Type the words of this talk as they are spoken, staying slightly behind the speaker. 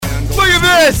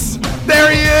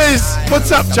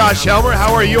What's up, Josh Helmer?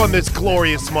 How are you on this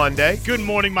glorious Monday? Good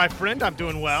morning, my friend. I'm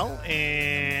doing well.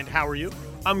 And how are you?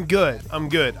 I'm good.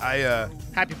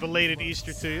 Happy belated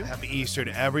Easter to you. Happy Easter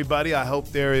to everybody. I hope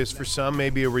there is, for some,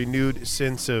 maybe a renewed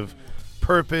sense of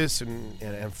purpose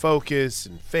and focus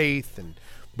and faith and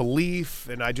belief.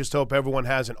 And I just hope everyone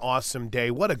has an awesome day.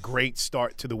 What a great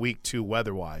start to the week, too,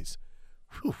 weather-wise.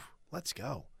 Whew, let's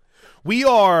go. We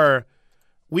are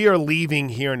leaving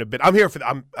here in a bit. I'm here for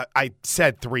I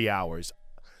said 3 hours.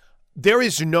 There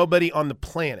is nobody on the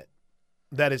planet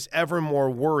that is ever more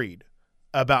worried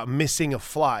about missing a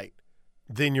flight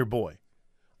than your boy.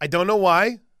 I don't know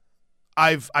why.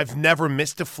 I've never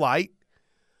missed a flight.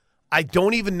 I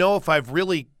don't even know if I've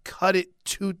really cut it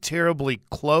too terribly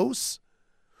close.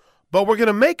 But we're going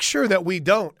to make sure that we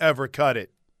don't ever cut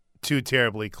it too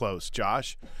terribly close,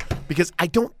 Josh, because I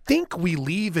don't think we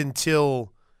leave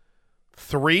until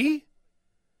 3,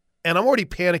 and I'm already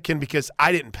panicking because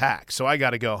I didn't pack, so I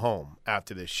got to go home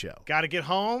after this show. Got to get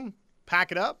home,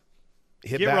 pack it up,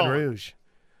 hit Baton Rouge.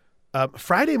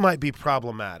 Friday might be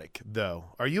problematic, though.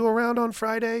 Are you around on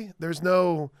Friday? There's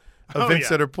no events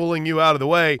that are pulling you out of the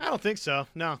way. I don't think so.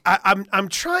 No. I'm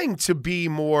trying to be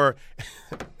more.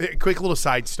 Quick little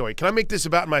side story. Can I make this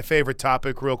about my favorite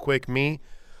topic real quick? Me.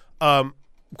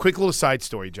 Quick little side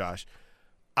story, Josh.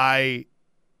 I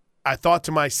thought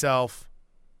to myself,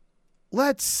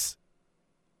 let's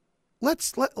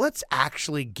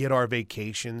actually get our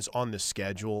vacations on the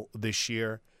schedule this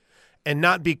year and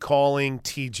not be calling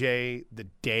TJ the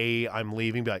day I'm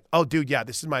leaving, be like, oh, dude, yeah,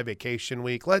 this is my vacation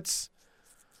week. Let's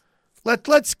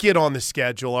get on the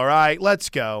schedule, all right? Let's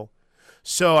go.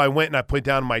 So I went and I put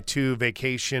down my 2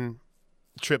 vacation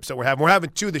trips that we're having. We're having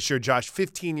 2 this year, Josh,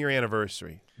 15-year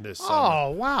anniversary this summer.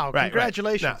 Oh, wow. Right,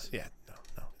 congratulations. Right.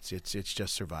 No. It's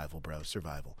just survival, bro,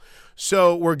 survival.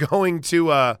 So we're going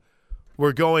to I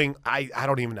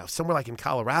don't even know, somewhere like in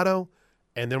Colorado,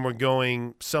 and then we're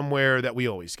going somewhere that we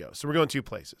always go. So we're going 2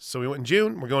 places. So we went in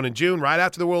June. We're going in June right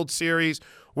after the World Series.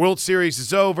 World Series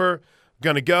is over. We're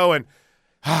going to go and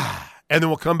then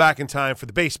we'll come back in time for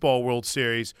the baseball World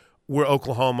Series where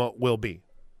Oklahoma will be.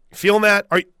 Feeling that?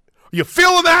 Are you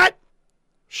feeling that?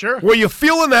 Sure. Were you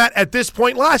feeling that at this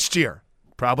point last year?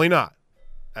 Probably not.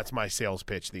 That's my sales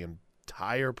pitch the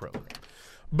entire program.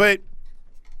 But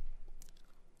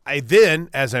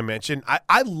as I mentioned,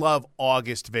 I love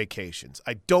August vacations.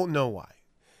 I don't know why.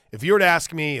 If you were to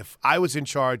ask me if I was in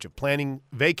charge of planning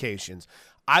vacations,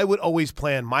 I would always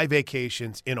plan my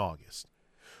vacations in August.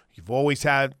 You've always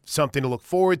had something to look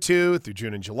forward to through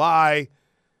June and July,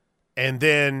 and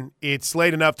then it's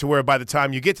late enough to where by the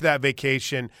time you get to that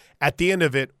vacation, at the end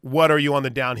of it, what are you on the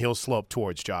downhill slope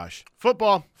towards, Josh?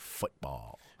 Football.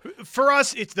 For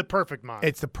us, it's the perfect month.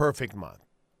 It's the perfect month.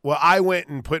 Well, I went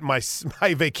and put my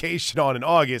vacation on in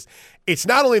August. It's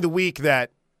not only the week that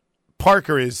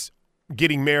Parker is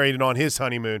getting married and on his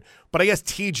honeymoon, but I guess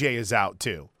TJ is out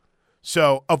too.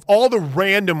 So of all the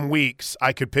random weeks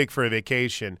I could pick for a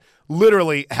vacation,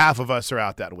 literally half of us are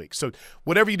out that week. So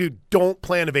whatever you do, don't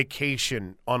plan a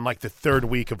vacation on like the 3rd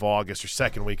week of August or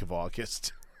 2nd week of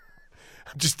August.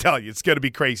 I'm just telling you, it's going to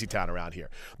be crazy town around here.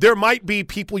 There might be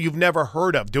people you've never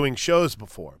heard of doing shows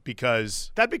before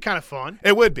because that'd be kind of fun.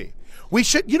 It would be. We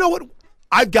should, you know what?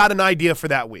 I've got an idea for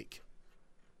that week.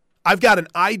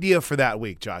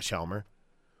 Josh Helmer.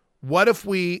 What if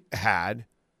we had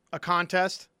a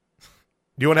contest? Do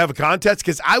you want to have a contest?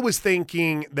 Because I was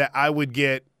thinking that I would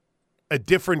get a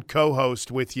different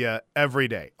co-host with you every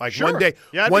day. Like sure.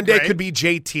 one day could be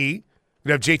JT.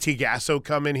 We'd have JT Gasso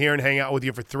come in here and hang out with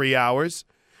you for 3 hours.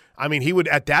 I mean, he would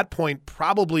at that point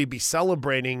probably be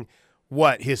celebrating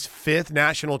his 5th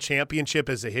national championship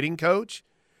as a hitting coach.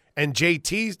 And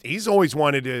JT, he's always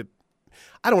wanted to.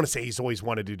 I don't want to say he's always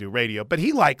wanted to do radio, but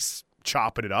he likes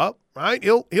chopping it up, right?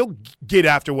 He'll get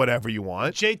after whatever you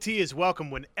want. JT is welcome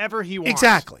whenever he wants.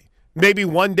 Exactly. Maybe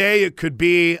one day it could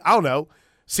be, I don't know,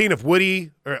 seeing if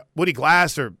Woody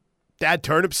Glass or Dad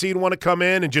Turnipseed want to come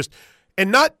in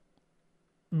and not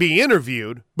be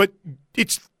interviewed, but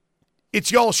it's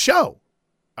y'all's show.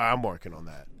 I'm working on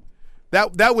that.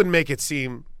 That would make it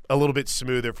seem a little bit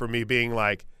smoother for me being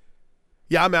like,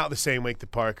 yeah, I'm out the same week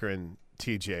that Parker and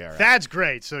TJ are out. That's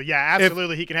great. So, yeah,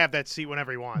 absolutely, he can have that seat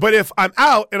whenever he wants. But if I'm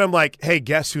out and I'm like, hey,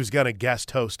 guess who's going to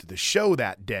guest host the show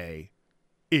that day?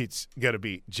 It's going to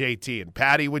be JT and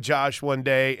Patty with Josh one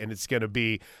day, and it's going to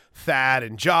be Thad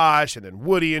and Josh, and then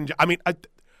Woody and – I mean,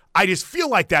 I just feel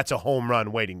like that's a home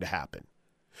run waiting to happen.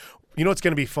 You know what's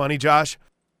going to be funny, Josh,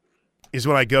 is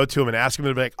when I go to him and ask him,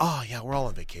 they'll be like, oh, yeah, we're all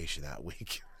on vacation that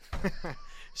week.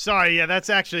 Sorry, yeah, that's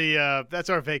actually that's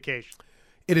our vacation.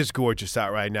 It is gorgeous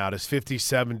out right now. It's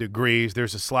 57 degrees.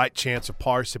 There's a slight chance of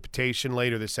precipitation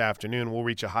later this afternoon. We'll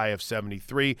reach a high of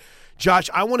 73. Josh,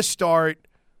 I want to start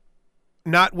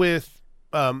not with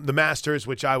the Masters,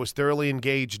 which I was thoroughly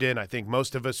engaged in. I think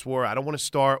most of us were. I don't want to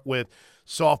start with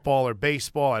softball or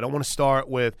baseball. I don't want to start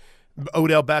with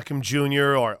Odell Beckham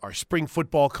Jr. or spring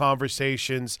football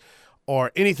conversations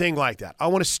or anything like that. I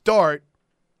want to start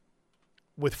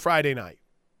with Friday night.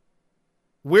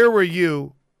 Where were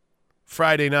you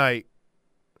Friday night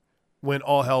when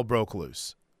all hell broke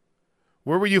loose?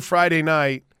 Where were you Friday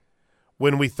night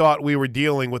when we thought we were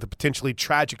dealing with a potentially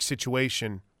tragic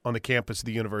situation on the campus of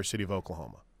the University of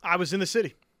Oklahoma? I was in the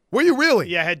city. Were you really?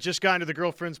 Yeah, I had just gotten to the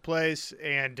girlfriend's place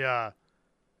and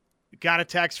got a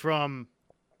text from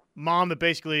mom that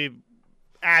basically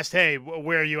asked, hey,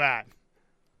 where are you at?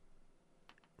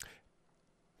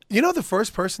 You know, the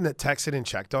first person that texted and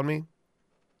checked on me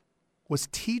was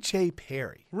T.J.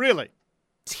 Perry. Really?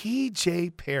 T.J.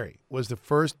 Perry was the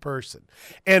first person.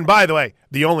 And by the way,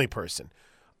 the only person.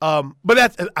 But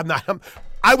that's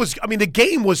the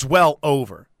game was well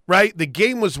over, right? The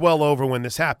game was well over when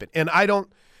this happened. And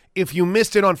if you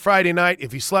missed it on Friday night,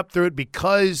 if you slept through it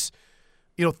because,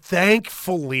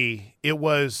 thankfully it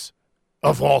was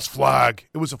a false flag.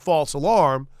 It was a false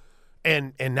alarm.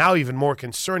 And now even more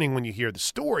concerning when you hear the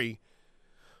story,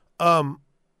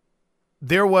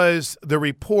 there was the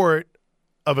report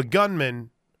of a gunman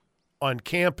on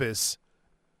campus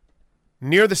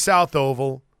near the South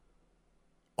Oval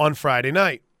on Friday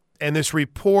night. And this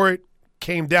report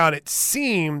came down, it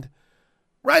seemed,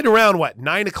 right around,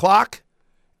 9 o'clock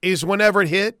is whenever it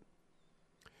hit.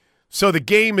 So the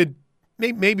game had,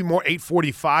 maybe more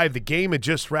 8:45, the game had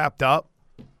just wrapped up.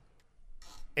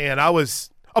 And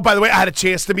by the way, I had a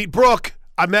chance to meet Brooke.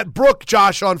 I met Brooke,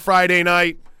 Josh, on Friday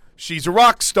night. She's a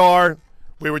rock star.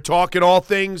 We were talking all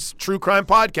things true crime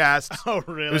podcast. Oh,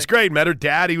 really? It was great. Met her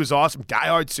dad. He was awesome.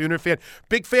 Diehard Sooner fan.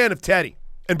 Big fan of Teddy.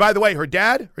 And by the way, her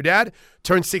dad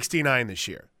turned 69 this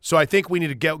year. So I think we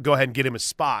need to go ahead and get him a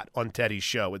spot on Teddy's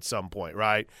show at some point,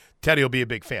 right? Teddy will be a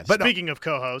big fan. But Speaking of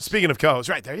co-hosts,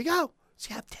 right, there you go.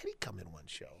 See, have Teddy come in one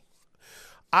show.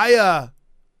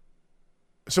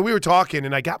 So we were talking,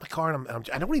 and I got my car, and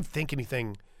I don't even think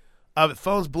anything of it.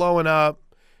 Phone's blowing up.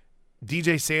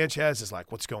 DJ Sanchez is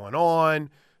like, what's going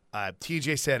on?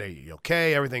 TJ said, are you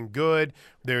okay? Everything good?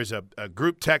 There's a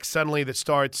group text suddenly that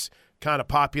starts kind of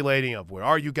populating of where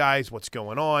are you guys? What's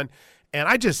going on? And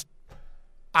I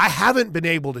haven't been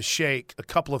able to shake a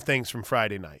couple of things from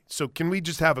Friday night. So can we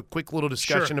just have a quick little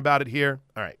discussion about it here?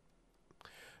 All right.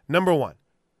 Number one,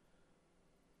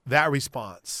 that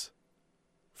response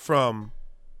from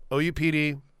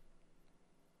OUPD,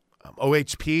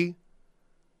 OHP,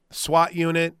 SWAT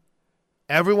unit,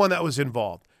 everyone that was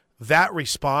involved, that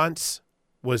response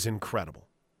was incredible.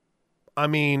 I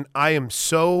mean,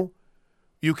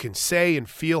 you can say and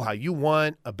feel how you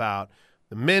want about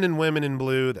the men and women in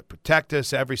blue that protect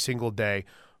us every single day,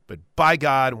 but by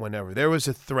God, whenever there was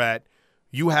a threat,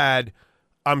 you had,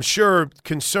 I'm sure,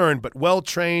 concerned but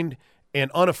well-trained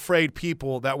and unafraid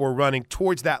people that were running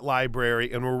towards that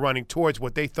library and were running towards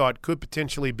what they thought could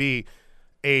potentially be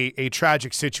a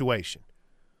tragic situation.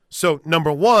 So,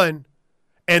 number one,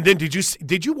 and then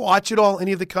did you watch it all,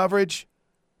 any of the coverage?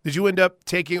 Did you end up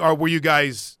taking, or were you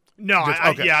guys? No,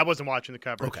 I wasn't watching the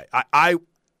coverage. Okay, I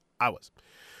was.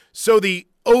 So the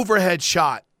overhead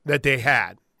shot that they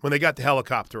had when they got the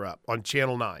helicopter up on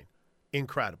Channel 9,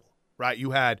 incredible, right?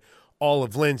 You had all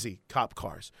of Lindsay cop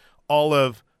cars, all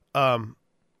of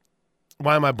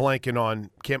why am I blanking on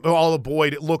all of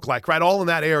Boyd? It looked like, right? All in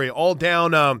that area, all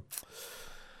down.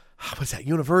 What's that,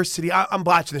 University? I'm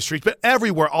watching the streets, but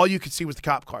everywhere, all you could see was the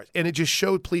cop cars. And it just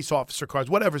showed police officer cars,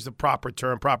 whatever's the proper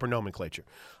term, proper nomenclature.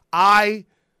 I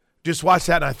just watched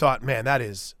that and I thought, man,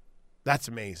 that's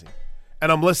amazing.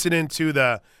 And I'm listening to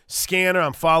the scanner.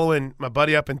 I'm following my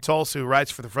buddy up in Tulsa who writes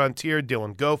for the Frontier,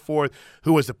 Dylan Goforth,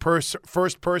 who was the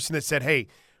first person that said, hey,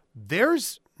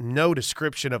 there's no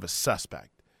description of a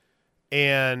suspect.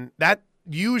 And that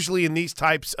usually in these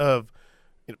types of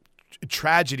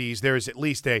tragedies, there's at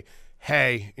least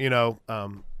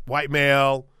white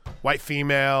male, white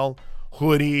female,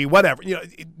 hoodie, whatever.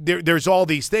 There's all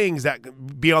these things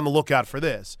that be on the lookout for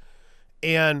this.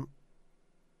 And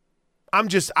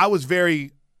I was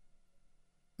very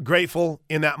grateful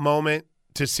in that moment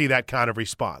to see that kind of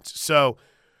response. So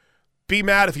be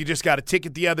mad if you just got a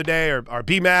ticket the other day or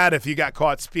be mad if you got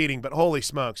caught speeding. But holy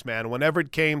smokes, man, whenever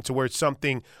it came to where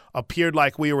something appeared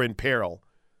like we were in peril,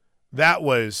 that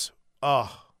was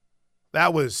awesome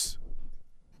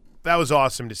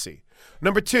to see.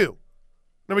 Number two.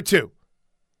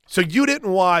 So you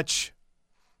didn't watch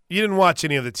You didn't watch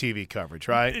any of the TV coverage,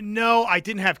 right? No, I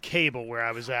didn't have cable where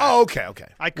I was at. Oh, okay.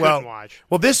 I couldn't watch.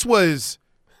 Well, this was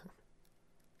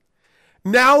 –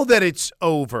 now that it's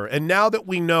over and now that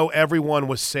we know everyone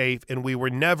was safe and we were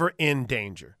never in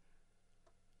danger,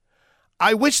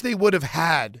 I wish they would have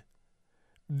had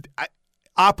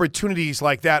opportunities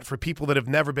like that for people that have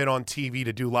never been on TV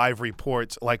to do live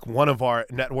reports like one of our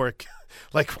network,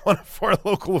 like one of our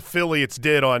local affiliates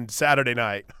did on Saturday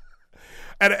night.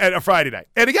 And a Friday night.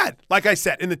 And again, like I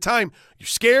said, in the time, you're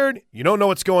scared, you don't know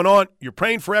what's going on, you're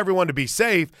praying for everyone to be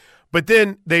safe, but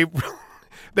then they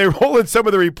roll in some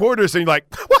of the reporters and you're like,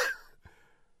 what?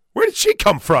 Where did she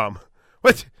come from?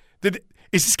 Is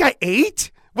this guy 8?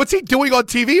 What's he doing on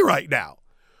TV right now?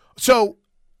 So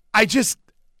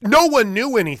no one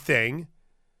knew anything.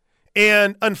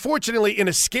 And unfortunately, in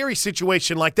a scary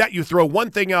situation like that, you throw one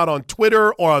thing out on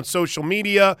Twitter or on social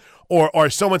media or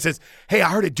someone says, hey, I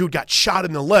heard a dude got shot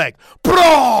in the leg.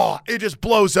 Blah! It just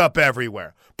blows up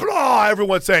everywhere. Blah!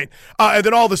 Everyone's saying. And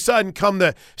then all of a sudden come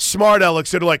the smart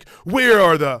alecks that are like, where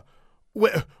are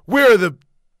the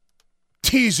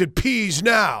T's and P's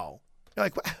now? You're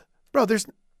like, bro, there's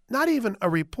not even a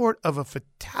report of a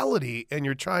fatality and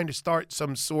you're trying to start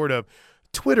some sort of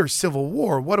Twitter civil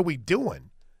war. What are we doing?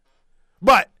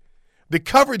 But the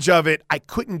coverage of it, I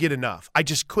couldn't get enough. I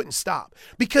just couldn't stop.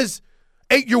 Because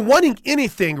hey, you're wanting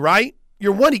anything, right?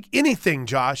 You're wanting anything,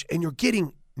 Josh, and you're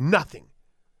getting nothing.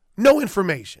 No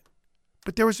information.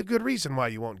 But there was a good reason why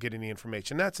you won't get any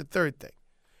information. That's the third thing.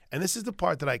 And this is the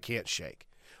part that I can't shake.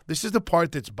 This is the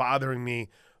part that's bothering me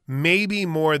maybe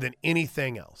more than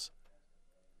anything else.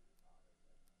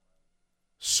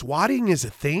 Swatting is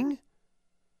a thing?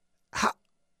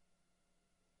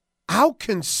 How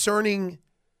concerning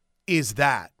is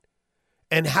that?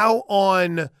 And how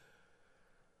on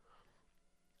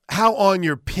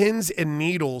your pins and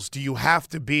needles do you have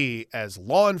to be as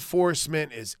law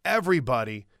enforcement, as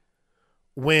everybody,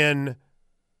 when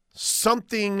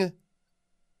something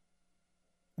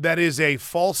that is a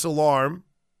false alarm,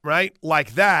 right,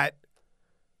 like that,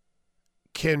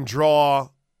 can draw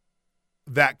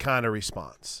that kind of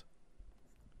response?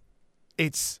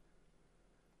 It's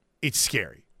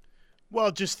scary.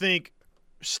 Well, just think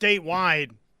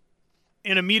statewide,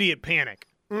 an immediate panic.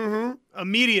 Mm-hmm.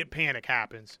 Immediate panic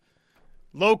happens.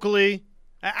 Locally,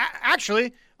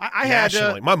 actually, I had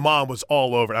nationally. My mom was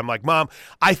all over it. I'm like, Mom,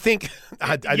 I think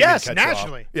I yes, didn't catch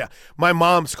nationally. Yeah, my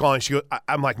mom's calling. She goes,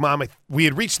 I'm like, Mom, we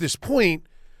had reached this point,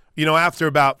 after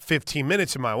about 15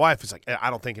 minutes, and my wife is like, I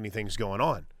don't think anything's going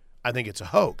on. I think it's a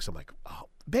hoax. I'm like, oh,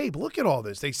 babe, look at all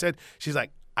this. They said, she's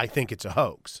like, I think it's a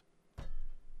hoax.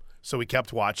 So we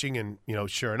kept watching, and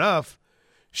sure enough,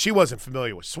 she wasn't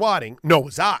familiar with swatting. No,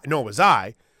 was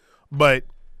I. But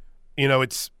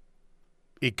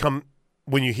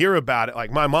when you hear about it, like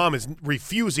my mom is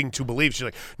refusing to believe. She's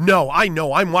like, no, I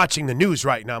know. I'm watching the news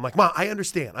right now. I'm like, Mom, I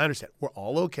understand. We're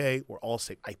all okay. We're all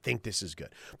safe. I think this is good.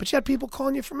 But you had people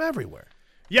calling you from everywhere.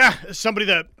 Yeah, somebody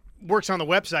that works on the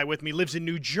website with me lives in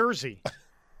New Jersey,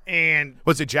 and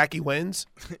was it Jackie Wins?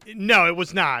 No, it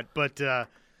was not. But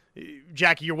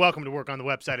Jackie, you're welcome to work on the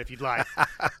website if you'd like.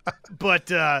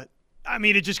 But,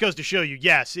 it just goes to show you,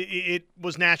 yes, it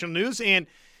was national news. And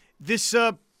this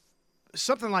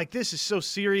something like this is so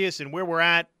serious, and where we're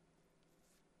at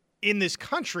in this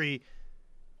country,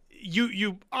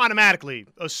 you automatically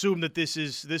assume that this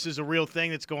is a real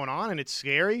thing that's going on, and it's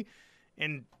scary.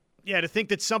 And, yeah, to think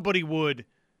that somebody would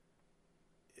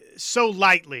so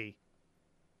lightly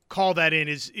call that in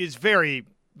is very,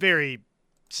 very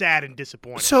sad and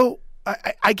disappointing. So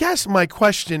I guess my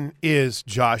question is,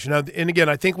 Josh, and again,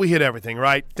 I think we hit everything,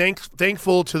 right?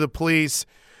 Thankful to the police.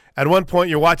 At one point,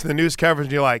 you're watching the news coverage,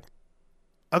 and you're like,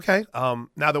 okay,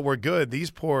 now that we're good,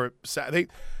 these poor – So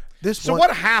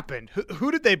what happened?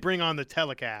 Who did they bring on the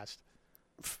telecast?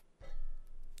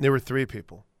 There were 3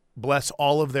 people. Bless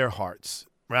all of their hearts,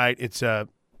 right? It's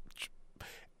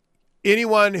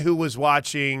anyone who was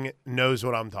watching knows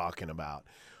what I'm talking about.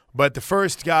 But the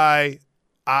first guy –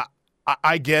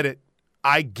 I get it.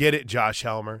 I get it, Josh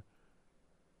Helmer.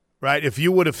 Right? If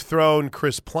you would have thrown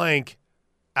Chris Plank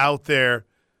out there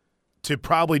to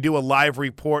probably do a live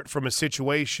report from a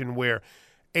situation where,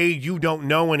 A, you don't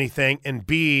know anything, and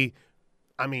B,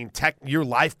 your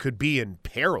life could be in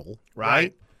peril,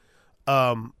 right?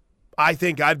 I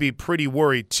think I'd be pretty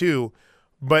worried too.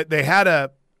 But they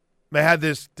had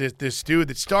this dude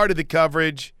that started the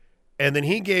coverage, and then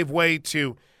he gave way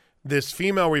to this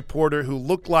female reporter who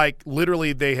looked like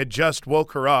literally they had just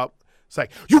woke her up. It's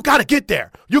like, you got to get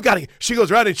there. She goes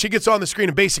right and she gets on the screen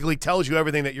and basically tells you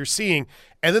everything that you're seeing.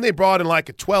 And then they brought in like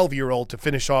a 12-year-old to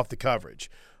finish off the coverage.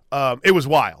 It was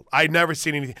wild. I'd never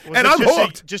seen anything. Was and it I'm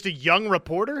hooked. Just a young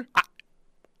reporter?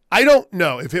 I don't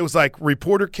know if it was like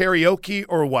reporter karaoke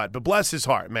or what, but bless his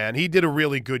heart, man. He did a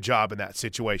really good job in that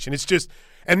situation. It's just,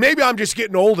 and maybe I'm just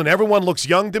getting old and everyone looks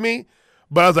young to me,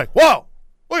 but I was like, whoa,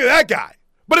 look at that guy.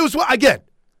 But it was, again,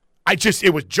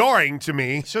 it was jarring to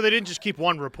me. So they didn't just keep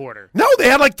one reporter. No, they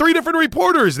had like 3 different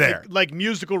reporters there. Like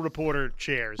musical reporter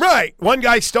chairs. Right. One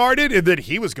guy started, and then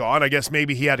he was gone. I guess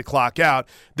maybe he had to clock out.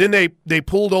 Then they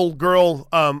pulled old girl,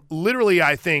 literally,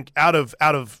 I think, out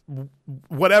of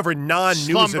whatever non-news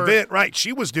Slumber. event, right,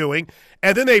 she was doing.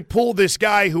 And then they pulled this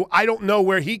guy who I don't know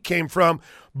where he came from,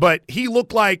 but he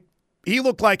looked like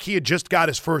he had just got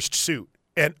his first suit.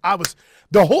 And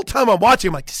the whole time I'm watching,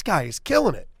 I'm like, this guy is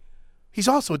killing it. He's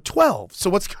also 12. So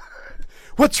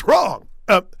what's wrong?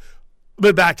 But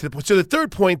back to the point. So the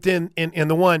third point then, and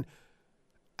the one,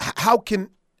 how can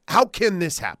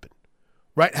this happen,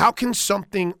 right? How can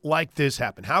something like this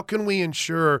happen? How can we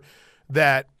ensure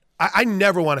that I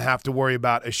never want to have to worry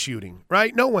about a shooting,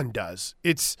 right? No one does.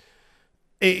 It's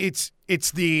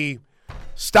the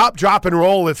stop, drop, and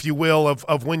roll, if you will,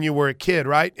 of when you were a kid,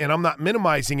 right? And I'm not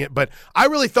minimizing it, but I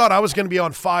really thought I was going to be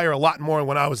on fire a lot more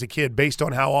when I was a kid based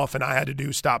on how often I had to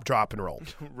do stop, drop, and roll.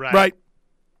 Right?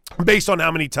 Based on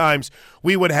how many times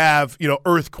we would have,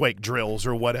 earthquake drills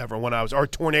or whatever or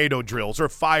tornado drills or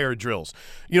fire drills.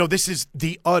 This is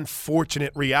the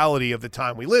unfortunate reality of the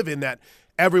time we live in, that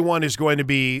everyone is going to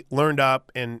be learned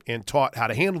up and taught how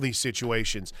to handle these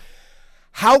situations.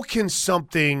 How can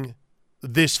something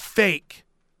this fake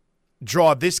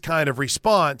draw this kind of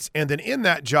response? And then in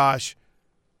that, Josh,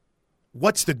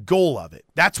 what's the goal of it?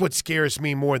 That's what scares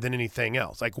me more than anything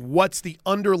else. Like, what's the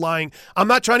underlying – I'm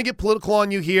not trying to get political on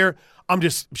you here. I'm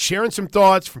just sharing some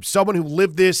thoughts from someone who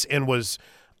lived this and was,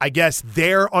 I guess,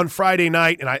 there on Friday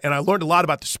night. And I learned a lot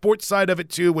about the sports side of it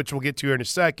too, which we'll get to here in a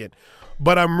second.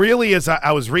 But I'm really, as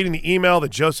I was reading the email that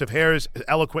Joseph Harris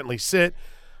eloquently sent,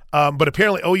 but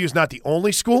apparently OU is not the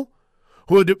only school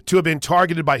to have been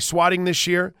targeted by swatting this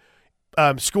year.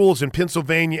 Schools in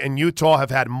Pennsylvania and Utah have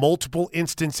had multiple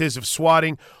instances of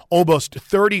swatting. Almost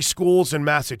 30 schools in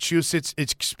Massachusetts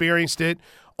experienced it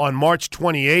on March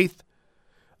 28th.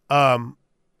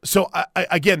 So,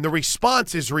 again, the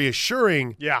response is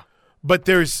reassuring. Yeah. But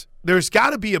there's got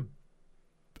to be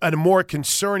a more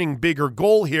concerning, bigger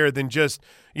goal here than just,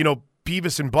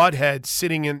 Beavis and Butthead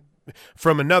sitting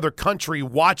from another country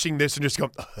watching this and just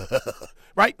going,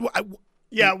 right?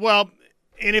 Yeah, well,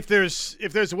 and if there's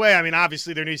a way, I mean,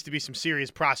 obviously there needs to be some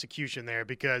serious prosecution there,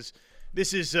 because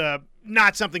this is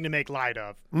not something to make light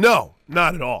of. No,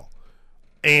 not at all.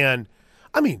 And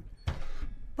I mean,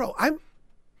 bro,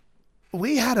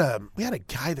 we had a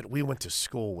guy that we went to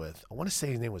school with. I want to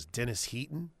say his name was Dennis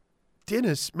Heaton.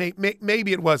 Dennis,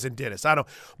 maybe it wasn't Dennis. I don't.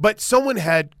 But someone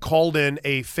had called in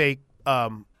a fake,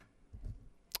 not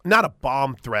a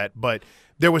bomb threat, but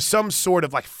there was some sort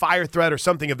of like fire threat or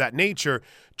something of that nature,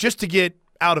 just to get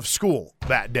out of school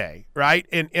that day, right?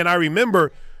 And I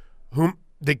remember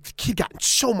the kid got in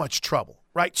so much trouble,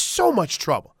 right? So much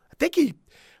trouble. I think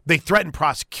they threatened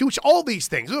prosecution, all these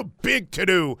things. It was a big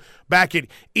to-do back at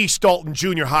East Dalton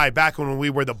Junior High, back when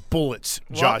we were the Bullets,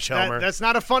 Josh Helmer. That's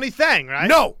not a funny thing, right?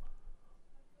 No.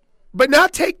 But now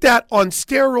take that on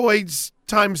steroids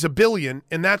times a billion,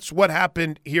 and that's what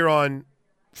happened here on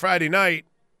Friday night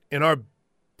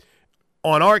on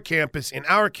our campus, in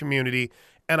our community.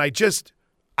 And I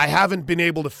haven't been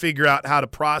able to figure out how to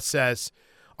process,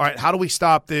 all right, how do we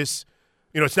stop this?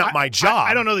 It's not my job.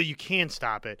 I don't know that you can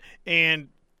stop it. And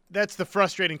that's the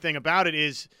frustrating thing about it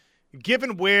is,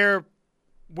 given where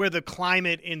the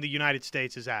climate in the United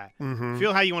States is at,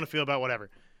 feel how you want to feel about whatever.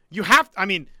 You have – I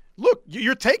mean, look,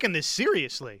 you're taking this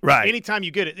seriously. Right. Anytime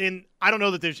you get it. And I don't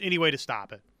know that there's any way to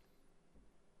stop it.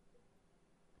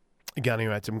 Again,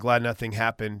 I'm glad nothing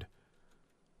happened.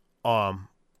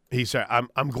 He said,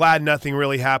 I'm glad nothing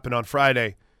really happened on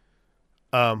Friday.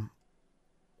 I'm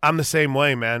the same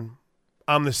way, man.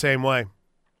 I'm the same way.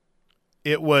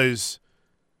 It was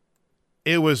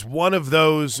one of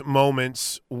those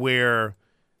moments where,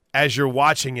 as you're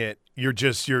watching it, you're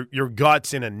just your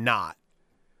gut's in a knot.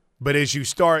 But as you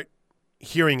start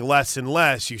hearing less and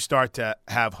less, you start to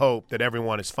have hope that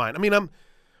everyone is fine. I mean,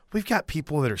 we've got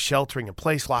people that are sheltering in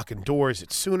place, locking doors.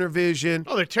 It's Sooner Vision.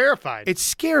 Oh, they're terrified. It's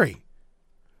scary.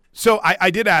 So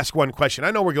I did ask one question.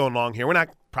 I know we're going long here. We're not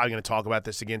probably going to talk about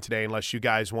this again today unless you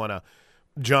guys want to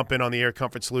jump in on the Air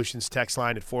Comfort Solutions text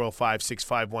line at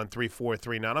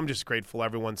 405-651-3439. I'm just grateful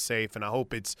everyone's safe, and I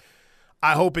hope it's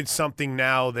something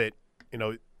now that,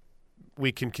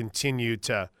 we can continue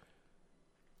to –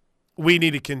 we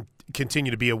need to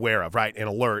continue to be aware of, right, and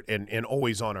alert and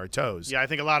always on our toes. Yeah, I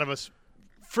think a lot of us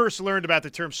first learned about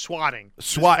the term swatting.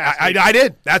 SWAT. I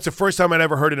did. That's the first time I'd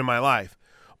ever heard it in my life.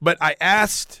 But I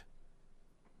asked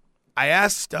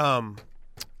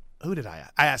who did I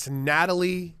ask? I asked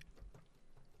Natalie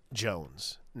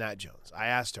Jones. Nat Jones. I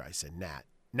asked her, I said,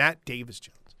 Nat Davis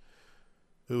Jones,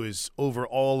 who is over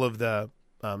all of the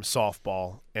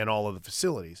softball and all of the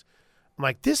facilities. I'm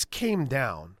like, this came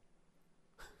down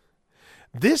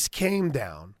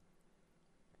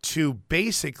to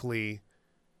basically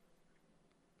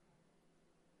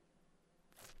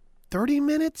 30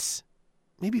 minutes,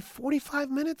 maybe 45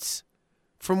 minutes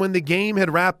from when the game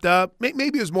had wrapped up. Maybe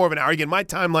it was more of an hour. Again, my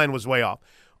timeline was way off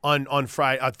on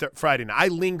Friday night. I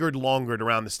lingered longer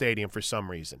around the stadium for some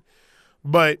reason.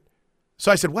 But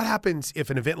so I said, what happens if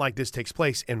an event like this takes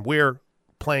place and we're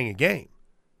playing a game?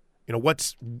 You know,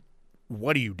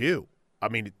 what do you do? I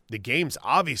mean, the game's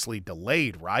obviously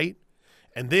delayed, right?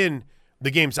 And then the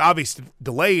game's obviously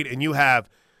delayed and you have,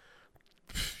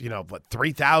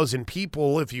 3,000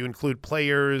 people if you include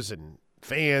players and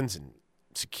fans and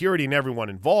security and everyone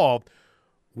involved.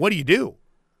 What do you do?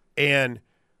 And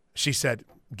she said,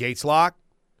 gates locked,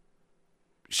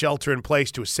 shelter in place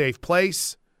to a safe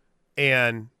place,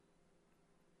 and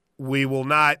we will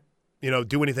not,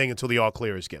 do anything until the all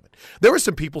clear is given. There were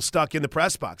some people stuck in the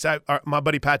press box. My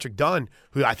buddy Patrick Dunn,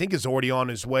 who I think is already on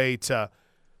his way to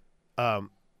the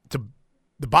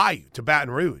Bayou, to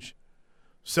Baton Rouge.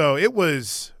 So it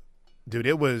was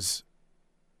a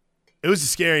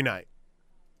scary night.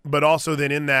 But also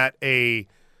then in that I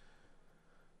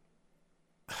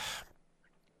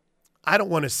don't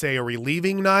want to say a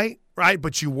relieving night, right?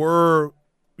 But you were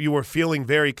feeling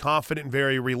very confident and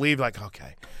very relieved, like,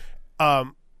 okay.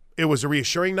 It was a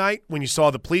reassuring night when you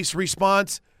saw the police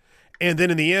response. And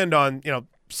then in the end on,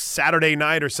 Saturday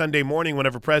night or Sunday morning,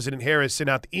 whenever President Harris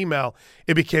sent out the email,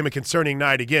 it became a concerning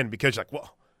night again because you're like,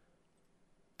 well,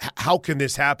 how can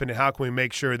this happen and how can we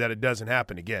make sure that it doesn't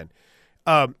happen again?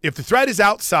 If the threat is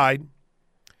outside,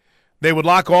 they would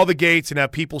lock all the gates and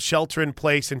have people shelter in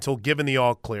place until given the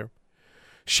all clear.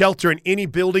 Shelter in any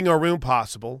building or room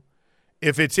possible.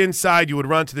 If it's inside, you would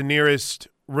run to the nearest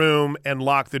room and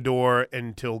lock the door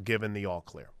until given the all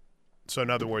clear. So in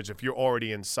other words, if you're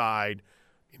already inside,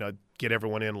 get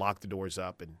everyone in, lock the doors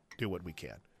up, and do what we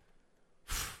can.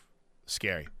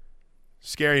 Scary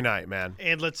night, man.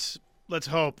 And let's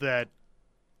hope that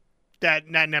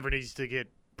never needs to get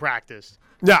practiced.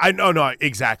 Yeah, no,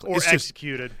 exactly. Or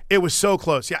executed. It was so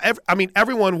close. Yeah,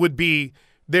 everyone would be.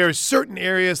 There's certain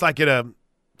areas like at a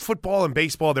football and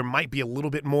baseball, there might be a little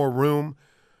bit more room.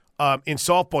 In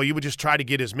softball, you would just try to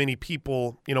get as many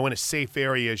people, in a safe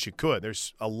area as you could.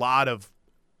 There's a lot of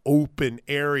open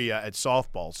area at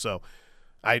softball, so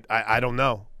I don't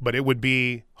know, but it would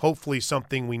be hopefully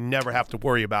something we never have to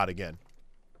worry about again.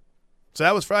 So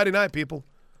that was Friday night, people.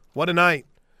 What a night.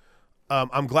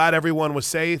 I'm glad everyone was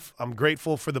safe. I'm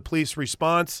grateful for the police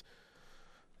response,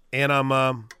 and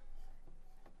I'm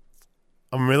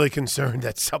really concerned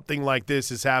that something like this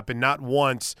has happened not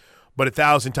once but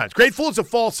 1,000 times. Grateful it's a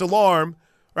false alarm,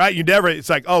 right? It's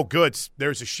like, oh, good,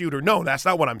 there's a shooter. No, that's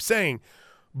not what I'm saying.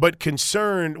 But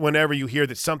concerned whenever you hear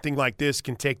that something like this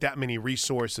can take that many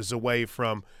resources away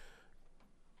from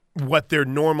what they're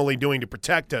normally doing to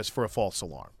protect us for a false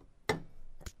alarm.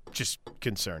 Just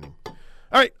concerning.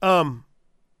 All right,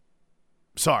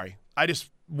 sorry. I just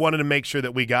wanted to make sure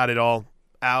that we got it all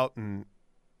out and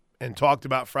talked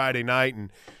about Friday night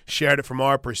and shared it from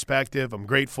our perspective. I'm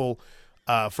grateful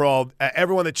for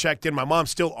everyone that checked in. My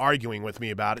mom's still arguing with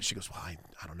me about it. She goes, well, I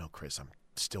don't know, Chris. I'm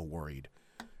still worried.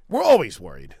 We're always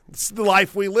worried. It's the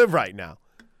life we live right now.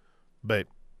 But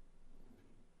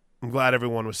I'm glad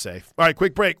everyone was safe. All right,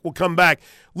 quick break. We'll come back.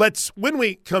 When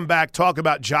we come back, talk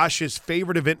about Josh's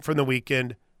favorite event from the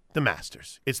weekend, the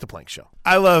Masters. It's the Plank Show.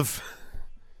 I love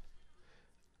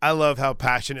how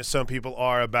passionate some people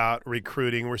are about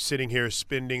recruiting. We're sitting here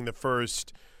spending the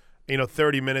first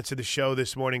 30 minutes of the show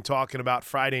this morning talking about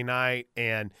Friday night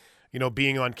and,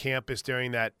 being on campus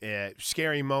during that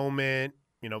scary moment,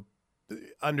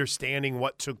 understanding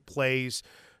what took place,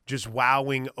 just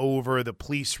wowing over the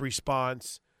police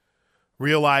response,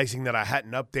 realizing that I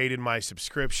hadn't updated my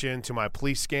subscription to my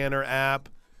police scanner app,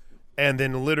 and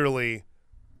then literally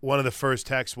one of the first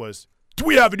texts was, do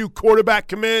we have a new quarterback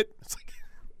commit? It's like,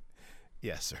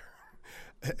 yes, sir.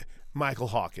 Michael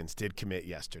Hawkins did commit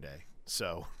yesterday,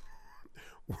 so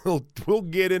we'll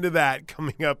get into that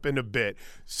coming up in a bit.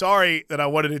 Sorry that I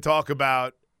wanted to talk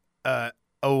about a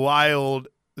wild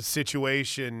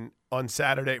situation on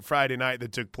Friday night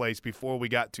that took place before we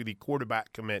got to the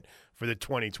quarterback commit for the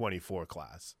 2024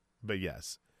 class. But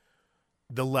yes,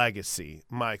 the legacy,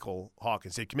 Michael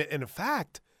Hawkins did commit. And in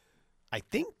fact, I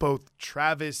think both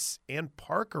Travis and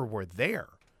Parker were there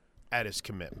at his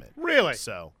commitment. Really?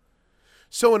 So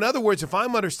in other words, if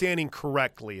I'm understanding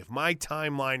correctly, if my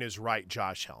timeline is right,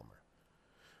 Josh Helmer,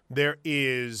 there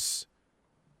is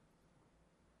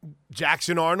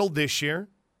Jackson Arnold this year,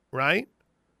 right?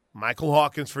 Michael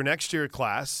Hawkins for next year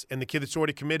class, and the kid that's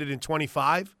already committed in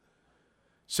 25.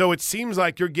 So it seems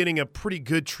like you're getting a pretty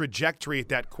good trajectory at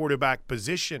that quarterback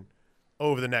position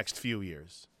over the next few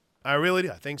years. I really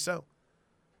do. I think so.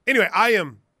 Anyway, I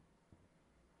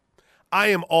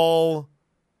am all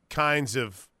kinds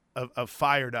of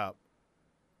fired up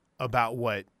about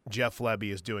what Jeff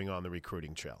Lebby is doing on the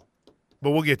recruiting trail.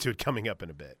 But we'll get to it coming up in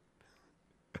a bit.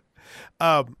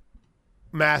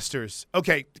 Masters.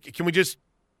 Okay, can we just –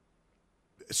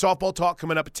 softball talk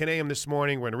coming up at 10 a.m. this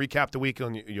morning. We're going to recap the week,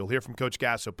 and you'll hear from Coach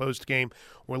Gasso post-game.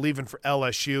 We're leaving for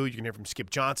LSU. You can hear from Skip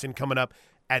Johnson coming up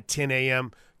at 10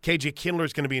 a.m. KJ Kindler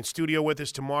is going to be in studio with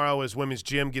us tomorrow as Women's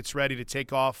Gym gets ready to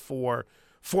take off for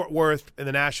Fort Worth in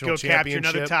the national championship.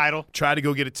 Capture another title. Try to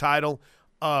go get a title.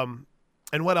 And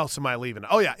what else am I leaving?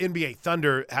 Oh, yeah, NBA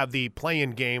Thunder have the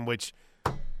play-in game, which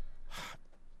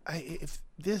if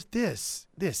this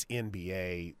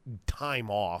NBA time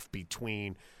off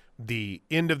between the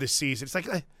end of the season, it's like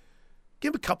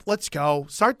give a couple. Let's go.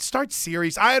 Start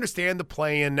series. I understand the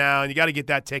play-in now, and you got to get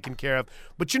that taken care of.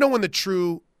 But you know when the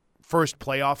true first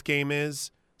playoff game is?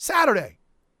 Saturday.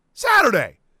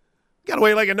 Got to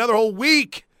wait like another whole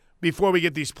week before we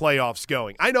get these playoffs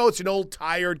going. I know it's an old,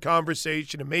 tired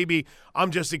conversation, and maybe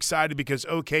I'm just excited because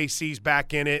OKC's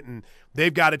back in it, and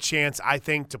they've got a chance, I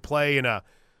think, to play in a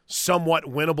somewhat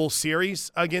winnable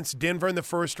series against Denver in the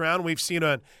first round. We've seen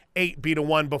an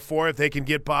 8-1 before if they can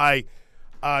get by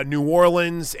New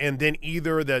Orleans and then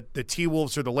either the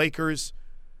T-Wolves or the Lakers.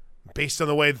 Based on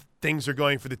the way things are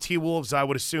going for the T-Wolves, I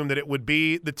would assume that it would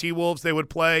be the T-Wolves they would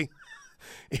play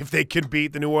if they could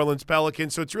beat the New Orleans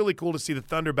Pelicans. So it's really cool to see the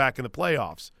Thunder back in the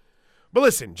playoffs. But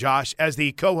listen, Josh, as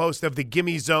the co-host of the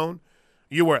Gimme Zone,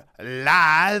 you were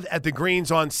live at the Greens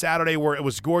on Saturday where it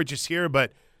was gorgeous here,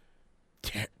 but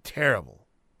terrible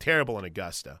in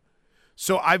Augusta.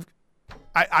 So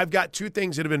I've got two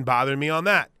things that have been bothering me on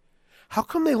that. How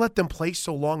come they let them play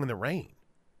so long in the rain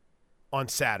on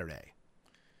Saturday?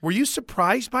 Were you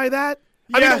surprised by that?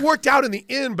 Yeah. I mean, it worked out in the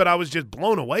end, but I was just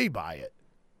blown away by it.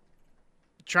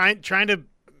 Trying to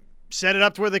set it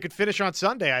up to where they could finish on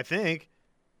Sunday, I think.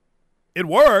 It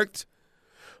worked,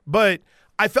 but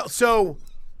I felt so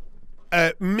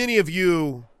many of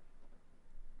you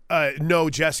know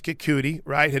Jessica Cootie,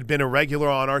 right, had been a regular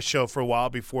on our show for a while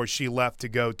before she left to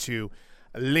go to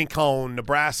Lincoln,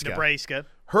 Nebraska.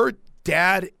 Her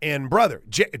dad and brother,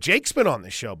 Jake's been on the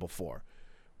show before,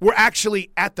 were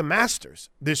actually at the Masters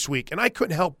this week, and I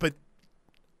couldn't help but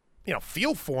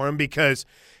feel for him because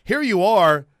here you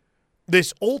are,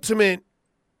 this ultimate,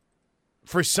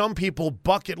 for some people,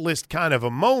 bucket list kind of a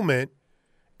moment,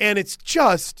 and it's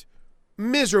just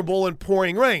miserable and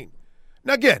pouring rain.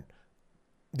 Now, again,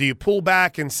 do you pull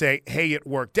back and say, hey, it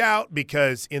worked out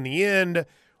because in the end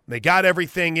they got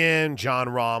everything in, Jon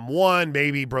Rahm won,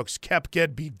 maybe Brooks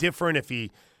Koepka be different if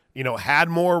he had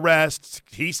more rest.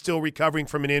 He's still recovering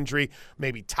from an injury.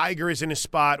 Maybe Tiger is in a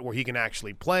spot where he can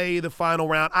actually play the final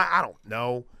round. I don't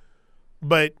know.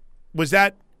 But was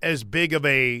that as big of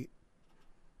a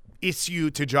issue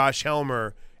to Josh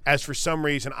Helmer as for some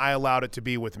reason I allowed it to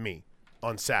be with me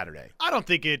on Saturday? I don't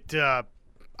think it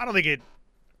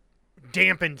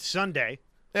dampened Sunday.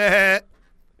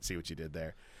 See what you did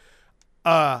there.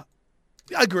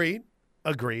 Agreed.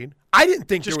 I didn't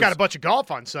think just got a bunch of golf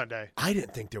on Sunday. I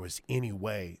didn't think there was any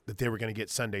way that they were going to get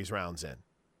Sunday's rounds in.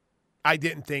 I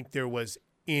didn't think there was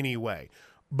any way.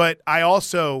 But I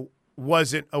also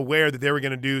wasn't aware that they were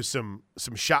going to do some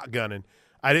shotgunning.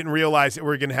 I didn't realize that we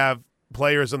were going to have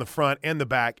players on the front and the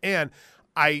back. And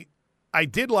I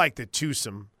did like the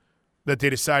twosome that they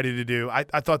decided to do.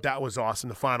 I thought that was awesome,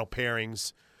 the final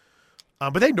pairings.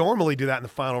 But they normally do that in the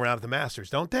final round of the Masters,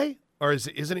 don't they? Or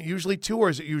isn't it usually two or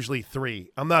is it usually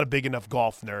three? I'm not a big enough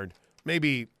golf nerd.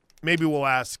 Maybe we'll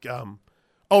ask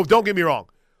don't get me wrong.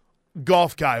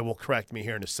 Golf guy will correct me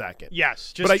here in a second.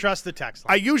 Yes, just trust the text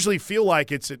line. I usually feel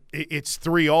like it's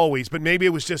three always, but maybe it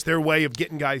was just their way of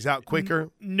getting guys out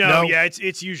quicker. No? Yeah,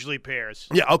 it's usually pairs.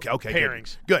 Yeah, okay.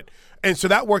 Pairings. Good. And so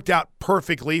that worked out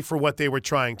perfectly for what they were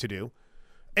trying to do.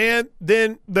 And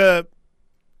then one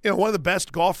of the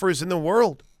best golfers in the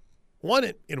world won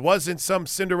it. It wasn't some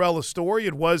Cinderella story.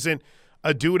 It wasn't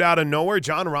a dude out of nowhere.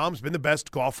 Jon Rahm's been the best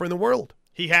golfer in the world.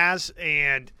 He has,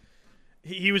 and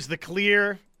he was the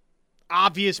clear,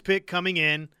 obvious pick coming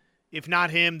in. If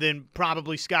not him, then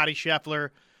probably Scottie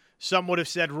Scheffler. Some would have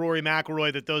said Rory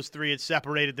McIlroy, that those three had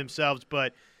separated themselves,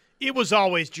 but it was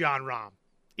always Jon Rahm.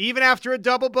 Even after a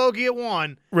double bogey at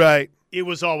one, right? It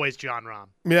was always Jon Rahm.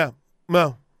 Yeah,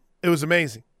 no, it was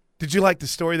amazing. Did you like the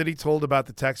story that he told about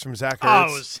the text from Zach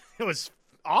Ertz? Oh, it was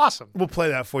awesome. We'll play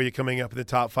that for you coming up in the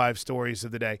top 5 stories of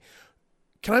the day.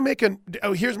 Can I make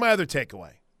here's my other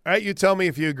takeaway. All right, you tell me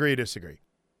if you agree or disagree.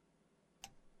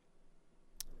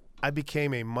 I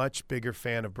became a much bigger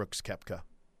fan of Brooks Koepka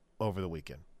over the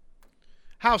weekend.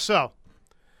 How so?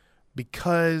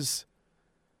 Because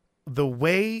the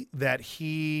way that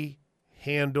he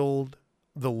handled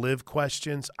the live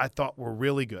questions, I thought were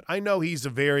really good. I know he's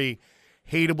a very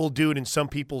hateable dude in some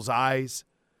people's eyes.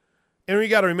 And you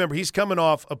got to remember, he's coming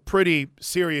off a pretty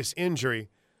serious injury.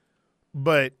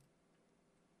 But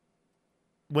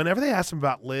whenever they asked him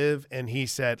about live, and he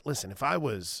said, listen, if I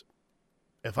wasn't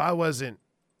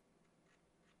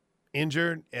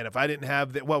injured, and if I didn't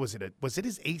have that, what was it? Was it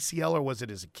his ACL or was it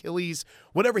his Achilles?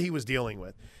 Whatever he was dealing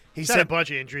with. He said a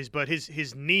bunch of injuries, but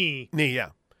his knee. Yeah.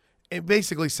 It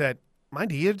basically said, my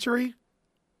knee injury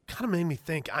kind of made me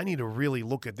think I need to really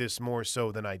look at this more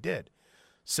so than I did.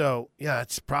 So, yeah,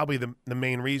 that's probably the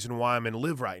main reason why I'm in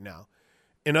live right now.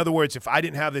 In other words, if I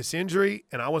didn't have this injury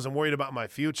and I wasn't worried about my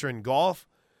future in golf,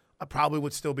 I probably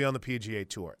would still be on the PGA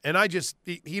Tour. And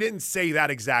he didn't say that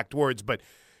exact words, but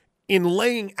in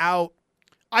laying out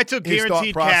I took his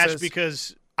guaranteed thought process, cash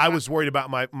because I was worried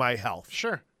about my health.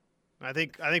 Sure. I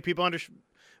think people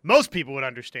most people would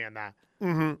understand that.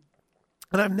 Mm-hmm.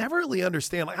 And I've never really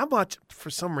understand how much, for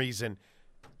some reason,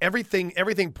 everything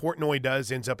Portnoy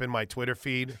does ends up in my Twitter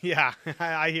feed. Yeah,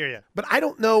 I hear you. But I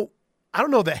don't know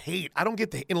the hate. I don't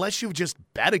get the unless you've just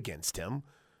bet against him.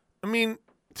 I mean,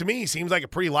 to me, he seems like a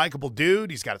pretty likable dude.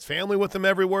 He's got his family with him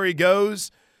everywhere he goes.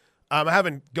 I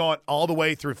haven't gone all the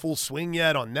way through Full Swing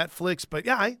yet on Netflix, but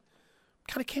yeah, I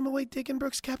kind of came away digging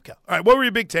Brooks Koepka. All right, what were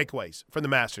your big takeaways from the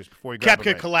Masters before you grab a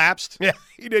break? Koepka collapsed. Yeah,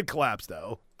 he did collapse,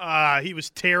 though. He was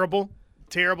terrible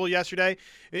yesterday.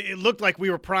 It looked like we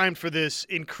were primed for this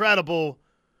incredible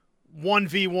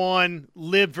 1v1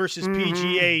 live versus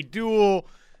PGA duel,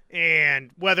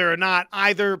 and whether or not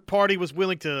either party was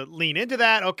willing to lean into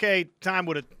that, okay, time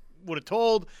would have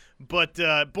told. But,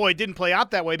 boy, it didn't play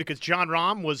out that way because Jon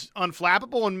Rahm was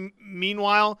unflappable. And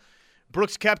meanwhile,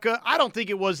 Brooks Koepka, I don't think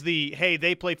it was hey,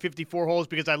 they played 54 holes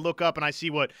because I look up and I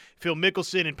see what Phil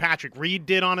Mickelson and Patrick Reed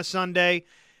did on a Sunday.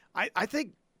 I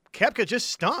think Koepka just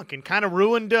stunk and kind of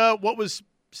ruined what was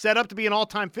set up to be an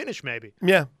all-time finish maybe.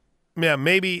 Yeah,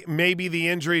 maybe the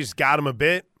injuries got him a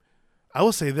bit. I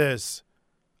will say this.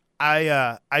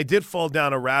 I did fall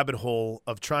down a rabbit hole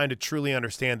of trying to truly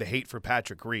understand the hate for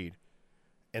Patrick Reed.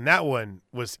 And that one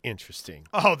was interesting.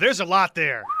 Oh, there's a lot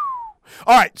there.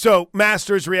 All right, so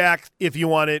Masters React if you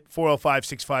want it,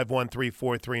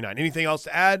 405-651-3439. Anything else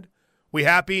to add? We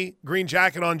happy? Green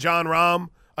jacket on Jon Rahm,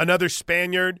 another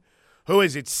Spaniard. Who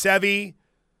is it? Seve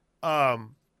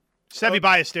Ballesteros.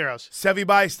 Seve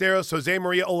Ballesteros, Jose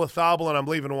Maria Olazabal, and I'm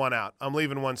leaving one out. I'm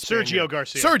leaving one Spaniard. Sergio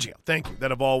Garcia. Sergio, thank you,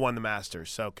 that have all won the Masters.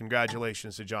 So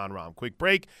congratulations to Jon Rahm. Quick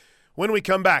break. When we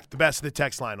come back, the best of the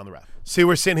text line on the ref. See,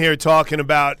 we're sitting here talking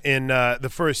about in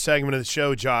the first segment of the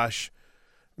show, Josh,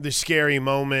 the scary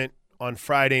moment on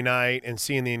Friday night and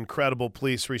seeing the incredible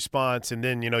police response. And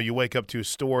then, you wake up to a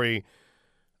story,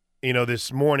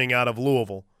 this morning out of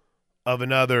Louisville of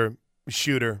another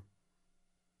shooter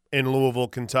in Louisville,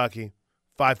 Kentucky.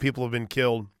 5 people have been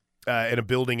killed in a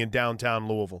building in downtown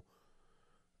Louisville.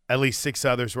 At least 6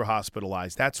 others were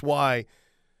hospitalized. That's why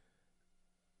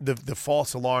the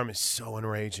false alarm is so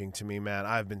enraging to me, man.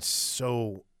 I've been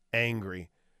so angry.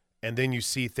 And then you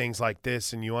see things like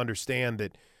this and you understand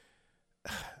that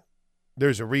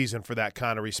there's a reason for that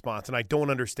kind of response. And I don't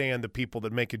understand the people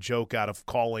that make a joke out of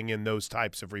calling in those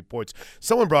types of reports.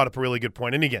 Someone brought up a really good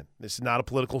point. And again, this is not a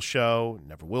political show,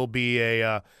 never will be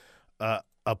a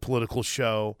political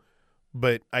show.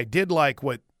 But I did like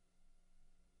what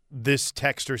this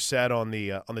texter said on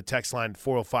the text line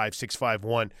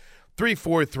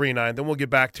 405-651-3439. Then we'll get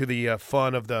back to the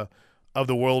fun of the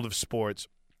world of sports.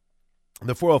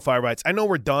 The 405 writes, I know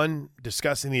we're done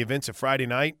discussing the events of Friday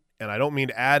night, and I don't mean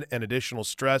to add an additional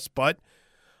stress, but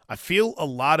I feel a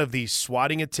lot of these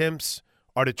swatting attempts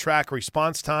are to track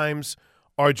response times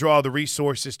or draw the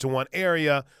resources to one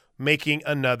area, making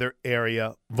another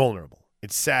area vulnerable.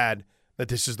 It's sad that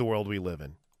this is the world we live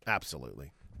in.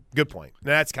 Absolutely. Good point.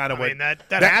 That's kind of I mean, that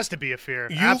has to be a fear.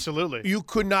 Absolutely. You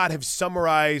could not have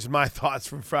summarized my thoughts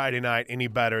from Friday night any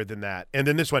better than that. And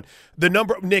then this one,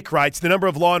 Nick writes, the number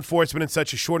of law enforcement in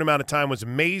such a short amount of time was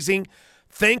amazing.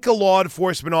 Thank a law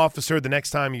enforcement officer the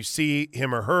next time you see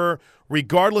him or her,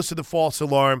 regardless of the false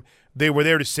alarm. They were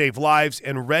there to save lives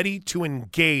and ready to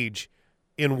engage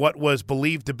in what was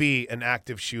believed to be an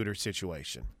active shooter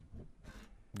situation.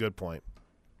 Good point.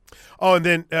 Oh, and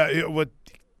then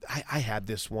I had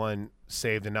this one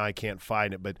saved, and now I can't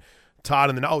find it, but Todd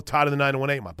in the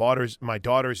 918. My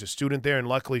daughter is a student there, and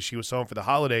luckily she was home for the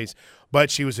holidays, but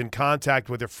she was in contact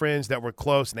with her friends that were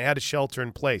close, and they had to shelter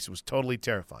in place. It was totally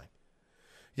terrifying.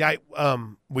 Yeah,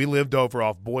 we lived over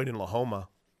off Boyd in Lahoma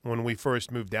when we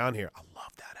first moved down here. I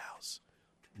loved that house.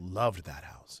 Loved that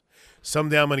house.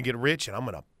 Someday I'm going to get rich, and I'm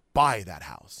going to buy that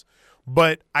house.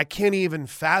 But I can't even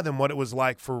fathom what it was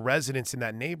like for residents in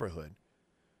that neighborhood.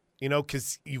 You know,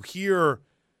 because you hear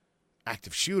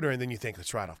active shooter, and then you think,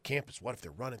 it's right off campus. What if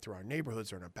they're running through our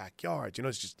neighborhoods or in our backyards? You know,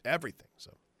 it's just everything.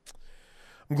 So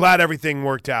I'm glad everything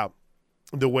worked out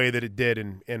the way that it did,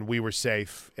 and we were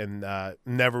safe and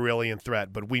never really in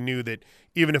threat. But we knew that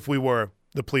even if we were,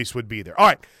 the police would be there. All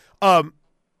right.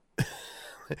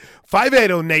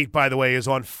 580 Nate, by the way, is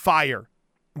on fire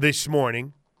this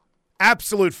morning.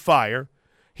 Absolute fire.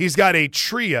 He's got a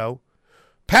trio.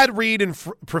 Pat Reed in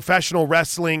professional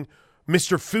wrestling,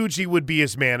 Mr. Fuji would be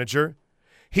his manager.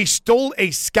 He stole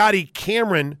a Scotty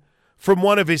Cameron from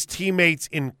one of his teammates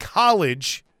in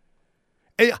college.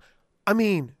 I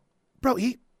mean, bro,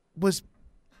 he was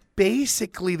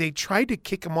basically, they tried to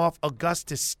kick him off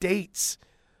Augusta State's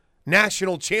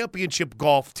national championship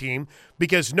golf team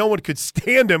because no one could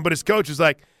stand him, but his coach was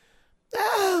like,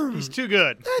 he's too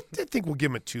good. I think we'll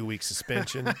give him a 2-week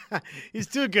suspension. He's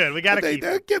too good. We got to keep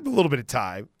him. Give him a little bit of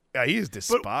time. Yeah, he is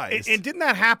despised. And didn't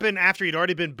that happen after he'd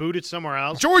already been booted somewhere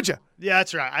else? Georgia. Yeah,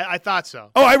 that's right. I thought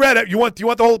so. Oh, I read it. You want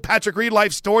the whole Patrick Reed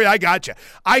life story? I got you.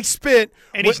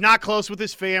 And he's not close with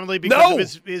his family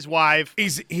because of his wife.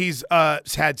 He's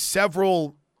had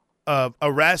several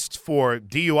arrests for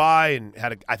DUI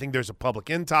and I think there's a public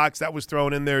intox that was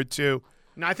thrown in there too.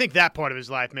 No, I think that part of his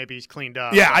life maybe he's cleaned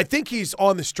up. Yeah, I think he's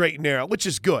on the straight and narrow, which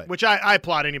is good. Which I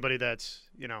applaud anybody that's,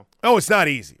 Oh, it's not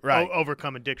easy, right?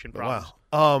 Overcome addiction problems.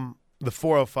 Wow. The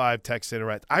 405 text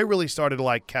interact. I really started to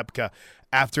like Koepka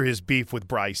after his beef with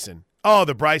Bryson. Oh,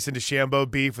 the Bryson DeChambeau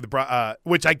beef with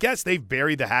which I guess they've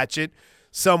buried the hatchet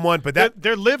somewhat, but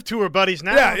they're live tour buddies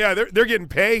now. Yeah, they're getting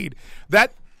paid.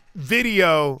 That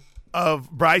video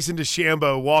of Bryson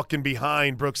DeChambeau walking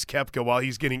behind Brooks Koepka while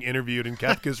he's getting interviewed and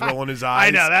Koepka's rolling his eyes.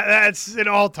 I know that's an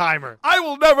all-timer. I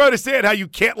will never understand how you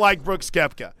can't like Brooks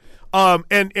Koepka.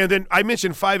 And then I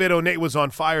mentioned 580 Nate was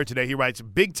on fire today. He writes,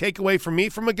 big takeaway for me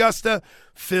from Augusta,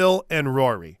 Phil and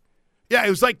Rory. Yeah, it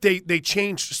was like they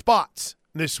changed spots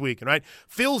this weekend, right?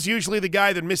 Phil's usually the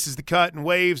guy that misses the cut and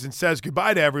waves and says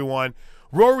goodbye to everyone.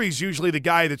 Rory's usually the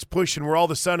guy that's pushing where all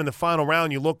of a sudden in the final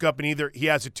round you look up and either he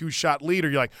has a 2-shot lead or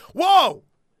you're like, whoa,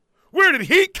 where did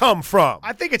he come from?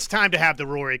 I think it's time to have the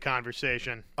Rory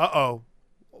conversation. Uh-oh.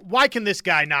 Why can this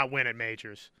guy not win at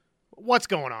majors? What's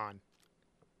going on?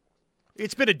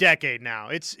 It's been a decade now.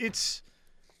 It's.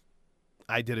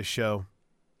 I did a show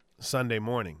Sunday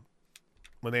morning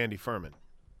with Andy Furman,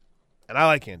 and I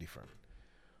like Andy Furman.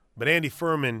 But Andy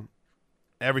Furman,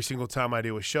 every single time I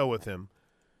do a show with him,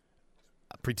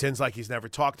 pretends like he's never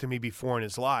talked to me before in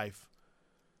his life.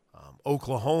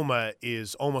 Oklahoma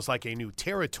is almost like a new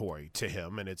territory to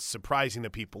him, and it's surprising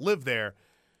that people live there.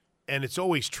 And it's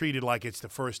always treated like it's the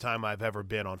first time I've ever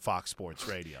been on Fox Sports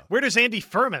Radio. Where does Andy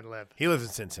Furman live? He lives in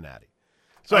Cincinnati.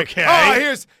 So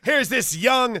okay. Here's this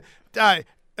young,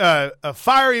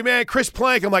 fiery man, Chris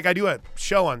Plank. I'm like, I do a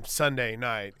show on Sunday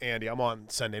night, Andy. I'm on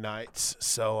Sunday nights,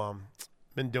 so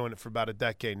been doing it for about a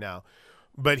decade now.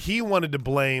 But he wanted to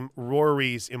blame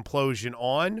Rory's implosion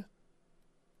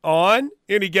on.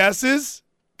 Any guesses?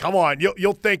 Come on,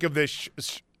 you'll think of this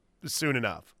soon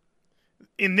enough.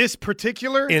 In this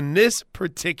particular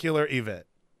event,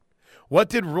 what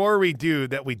did Rory do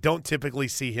that we don't typically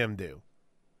see him do?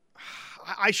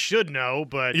 I should know,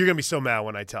 but you're gonna be so mad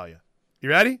when I tell you. You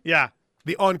ready? Yeah.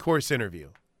 The on-course interview.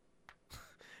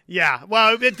 Yeah.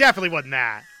 Well, it definitely wasn't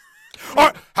that.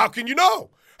 How can you know?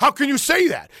 How can you say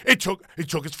that? It took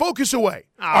his focus away.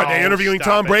 Are they interviewing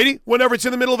Tom Brady whenever it's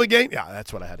in the middle of a game? Yeah,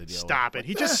 that's what I had to deal with. Stop it.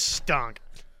 He just stunk.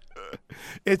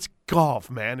 It's golf,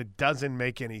 man. It doesn't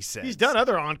make any sense. He's done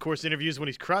other on-course interviews when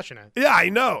he's crushing it. Yeah, I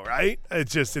know, right?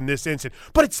 It's just in this instance.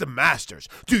 But it's the Masters.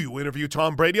 Do you interview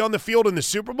Tom Brady on the field in the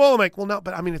Super Bowl? I'm like, well, no,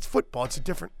 but I mean, it's football. It's a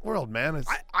different world, man.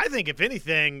 I think, if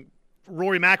anything,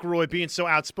 Rory McIlroy being so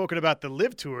outspoken about the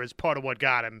LIV Tour is part of what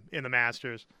got him in the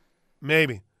Masters.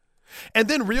 Maybe. And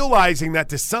then realizing that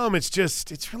to some,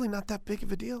 it's really not that big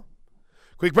of a deal.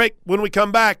 Quick break. When we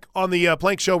come back on the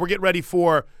Plank Show, we're getting ready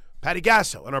for Patty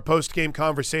Gasso and our post-game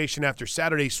conversation after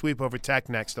Saturday's sweep over Tech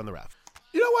next on the Ref.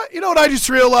 You know what? I just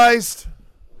realized?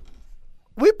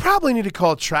 We probably need to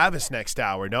call Travis next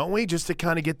hour, don't we? Just to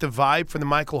kind of get the vibe for the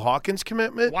Michael Hawkins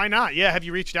commitment. Why not? Yeah, have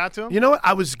you reached out to him? You know what?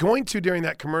 I was going to during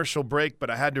that commercial break, but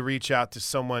I had to reach out to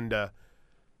someone to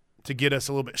get us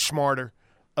a little bit smarter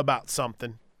about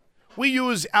something. We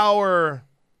use our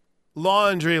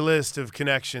laundry list of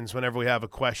connections whenever we have a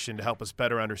question to help us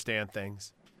better understand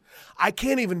things. I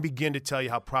can't even begin to tell you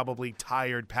how probably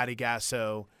tired Patty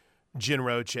Gasso, Jen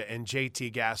Rocha, and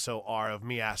JT Gasso are of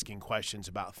me asking questions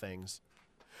about things.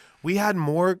 We had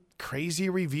more crazy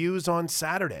reviews on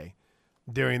Saturday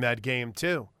during that game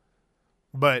too.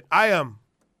 But I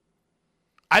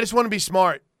just want to be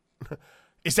smart.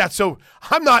 Is that so?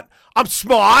 I'm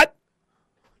smart.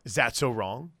 Is that so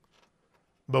wrong?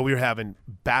 But we were having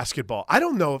basketball. I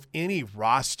don't know if any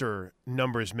roster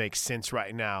numbers make sense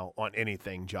right now on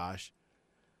anything, Josh.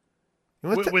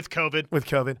 With COVID. With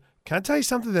COVID. Can I tell you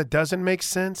something that doesn't make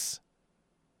sense?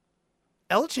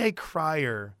 LJ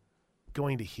Cryer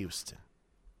going to Houston.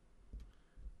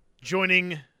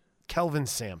 Joining Kelvin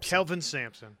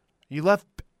Sampson. You left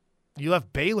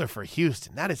Baylor for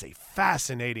Houston. That is a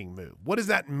fascinating move. What does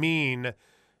that mean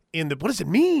what does it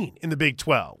mean in the Big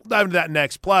 12? We'll dive into that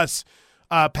next. Plus,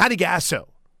 Patty Gasso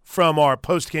from our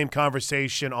post-game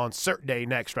conversation on Cert Day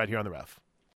next right here on The Ref.